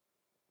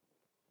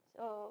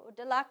 So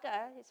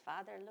Dalaka, his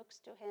father, looks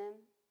to him,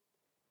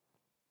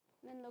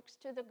 and then looks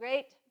to the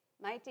great,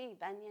 mighty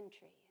banyan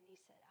tree, and he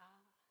said,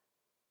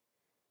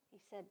 He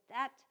said,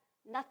 that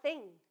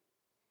nothing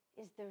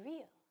is the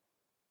real.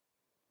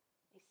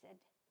 He said,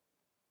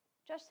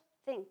 just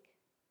think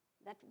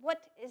that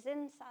what is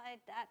inside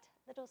that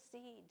little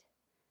seed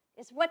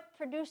is what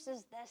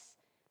produces this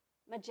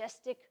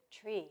majestic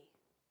tree.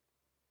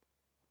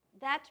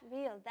 That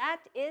real,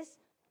 that is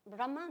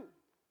Brahman.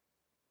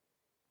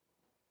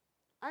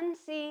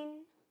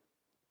 Unseen,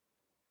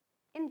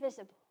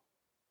 invisible.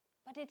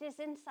 But it is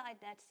inside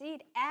that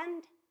seed,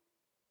 and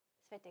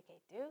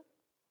Sveteketu,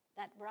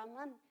 that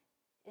Brahman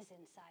is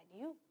inside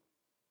you.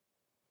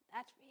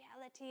 That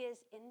reality is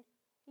in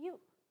you.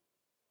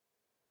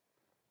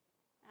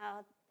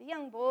 Now, the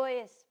young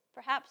boy is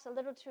perhaps a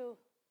little too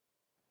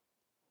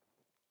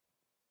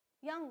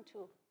young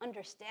to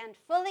understand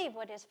fully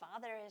what his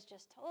father has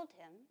just told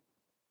him.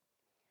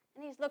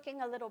 And he's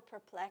looking a little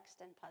perplexed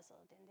and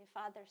puzzled. And the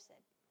father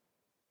said,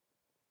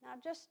 now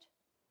just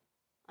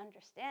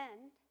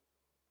understand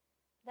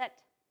that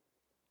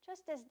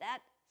just as that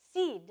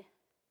seed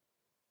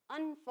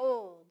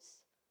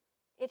unfolds,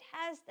 it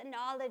has the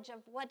knowledge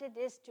of what it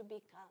is to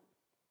become.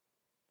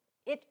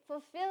 It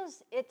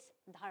fulfills its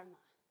dharma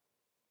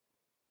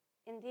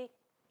in the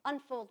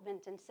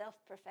unfoldment and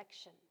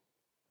self-perfection,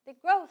 the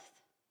growth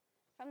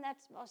from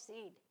that small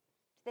seed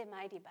to the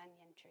mighty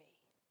banyan tree.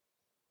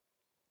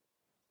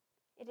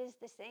 It is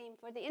the same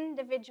for the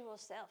individual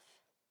self.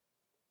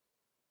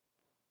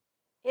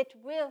 It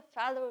will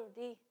follow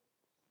the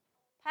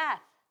path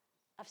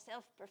of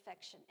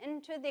self-perfection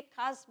into the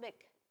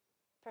cosmic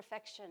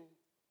perfection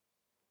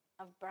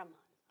of Brahman,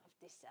 of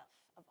the self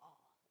of all.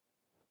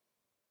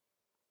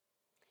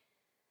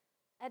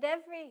 At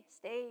every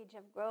stage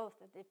of growth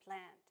of the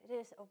plant, it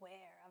is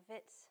aware of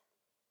its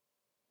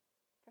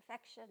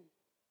perfection,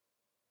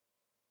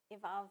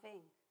 evolving.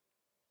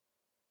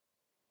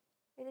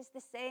 It is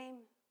the same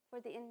for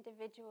the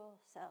individual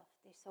self,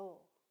 the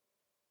soul,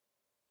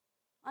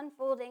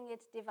 unfolding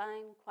its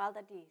divine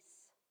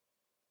qualities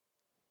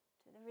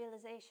to the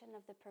realization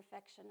of the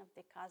perfection of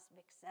the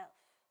cosmic self,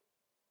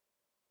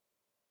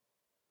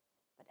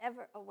 but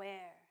ever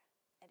aware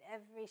at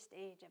every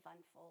stage of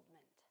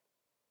unfoldment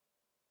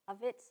of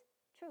its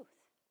truth.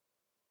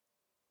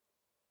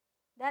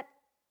 That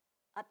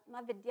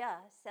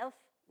Atmavidya,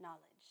 self-knowledge,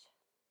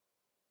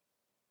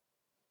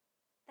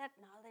 that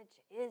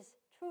knowledge is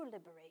true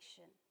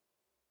liberation.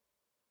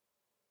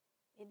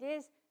 It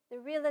is the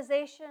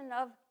realization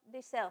of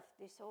the self,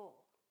 the soul,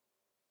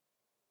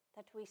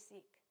 that we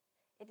seek.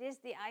 It is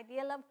the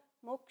ideal of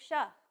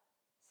moksha,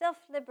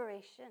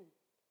 self-liberation.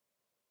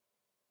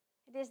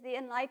 It is the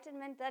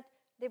enlightenment that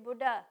the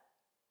Buddha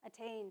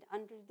attained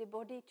under the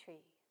Bodhi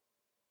tree.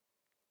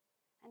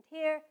 And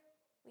here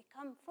we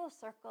come full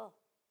circle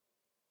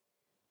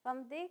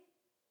from the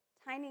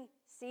tiny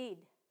seed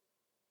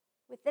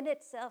within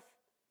itself,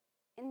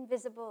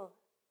 invisible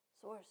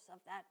source of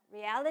that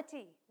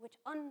reality which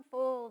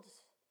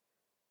unfolds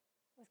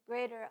with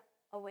greater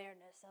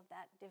awareness of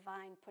that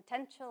divine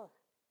potential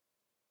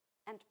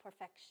and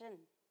perfection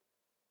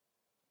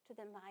to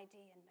the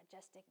mighty and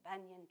majestic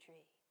banyan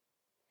tree,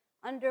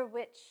 under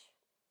which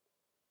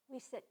we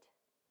sit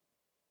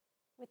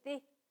with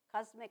the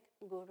cosmic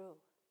guru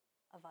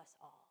of us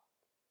all.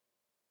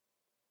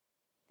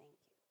 Thank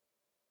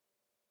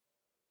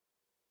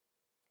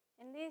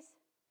you. In these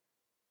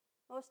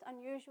most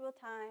unusual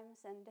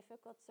times and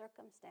difficult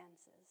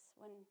circumstances,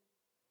 when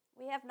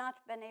we have not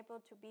been able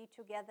to be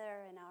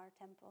together in our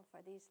temple for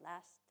these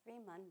last 3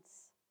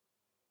 months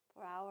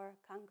for our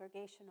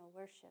congregational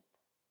worship,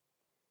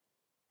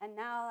 and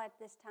now at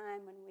this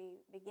time when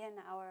we begin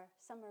our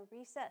summer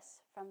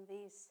recess from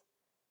these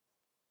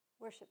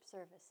worship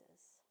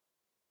services,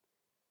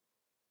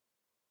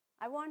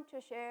 I want to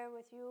share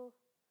with you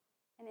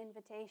an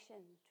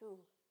invitation to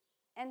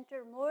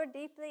enter more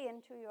deeply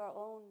into your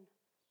own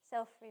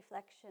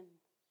self-reflection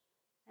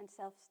and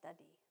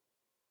self-study.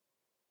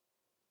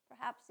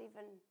 Perhaps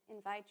even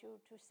invite you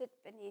to sit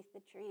beneath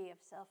the tree of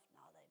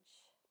self-knowledge.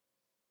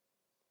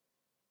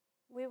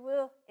 We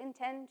will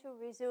intend to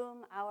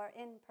resume our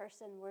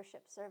in-person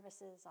worship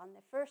services on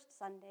the first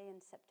Sunday in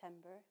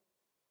September.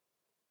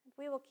 And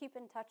we will keep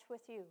in touch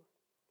with you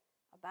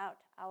about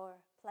our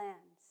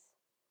plans,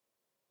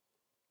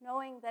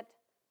 knowing that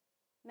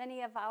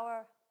many of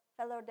our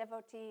fellow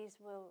devotees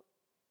will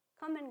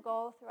come and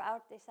go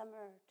throughout the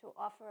summer to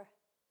offer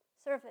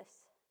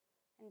service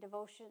and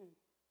devotion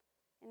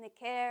in the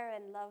care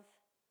and love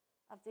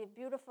of the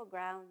beautiful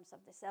grounds of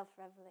the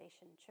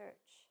Self-Revelation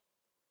Church.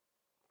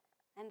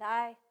 And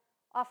I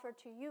offer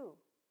to you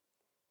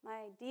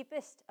my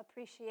deepest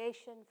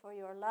appreciation for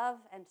your love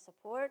and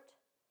support,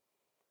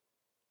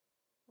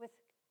 with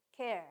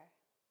care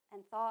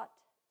and thought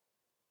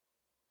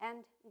and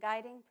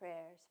guiding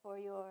prayers for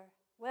your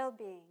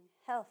well-being,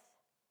 health,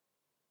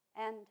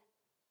 and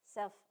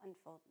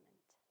self-unfoldment.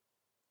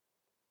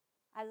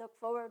 I look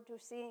forward to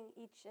seeing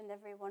each and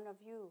every one of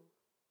you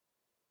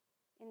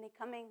in the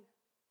coming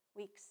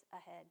weeks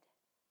ahead,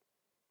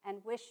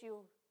 and wish you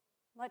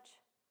much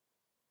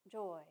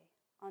joy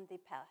on the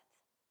path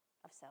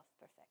of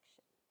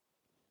self-perfection.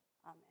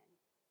 Amen.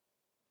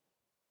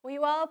 Will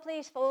you all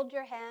please fold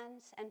your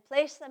hands and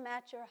place them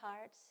at your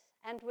hearts,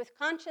 and with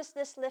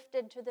consciousness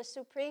lifted to the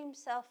supreme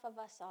self of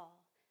us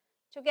all,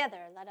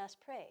 together let us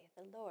pray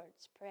the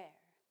Lord's Prayer.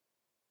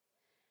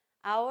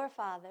 Our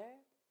Father,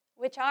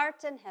 which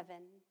art in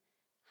heaven,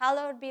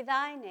 hallowed be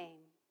thy name.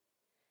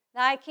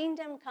 Thy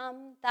kingdom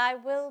come, thy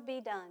will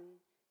be done,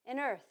 in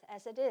earth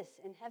as it is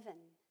in heaven.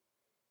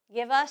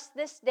 Give us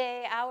this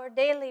day our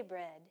daily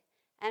bread,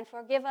 and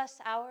forgive us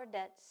our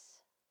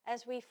debts,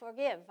 as we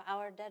forgive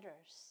our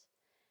debtors.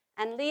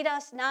 And lead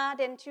us not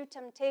into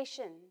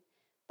temptation,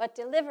 but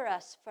deliver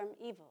us from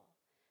evil.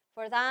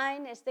 For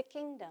thine is the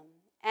kingdom,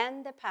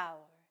 and the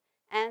power,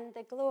 and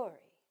the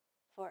glory,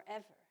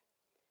 forever.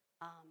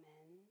 Amen.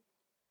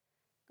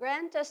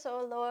 Grant us,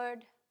 O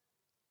Lord,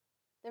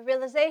 the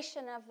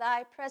realization of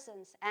thy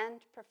presence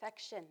and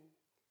perfection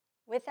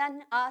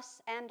within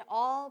us and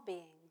all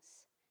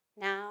beings,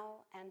 now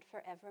and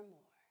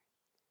forevermore.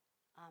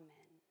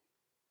 Amen.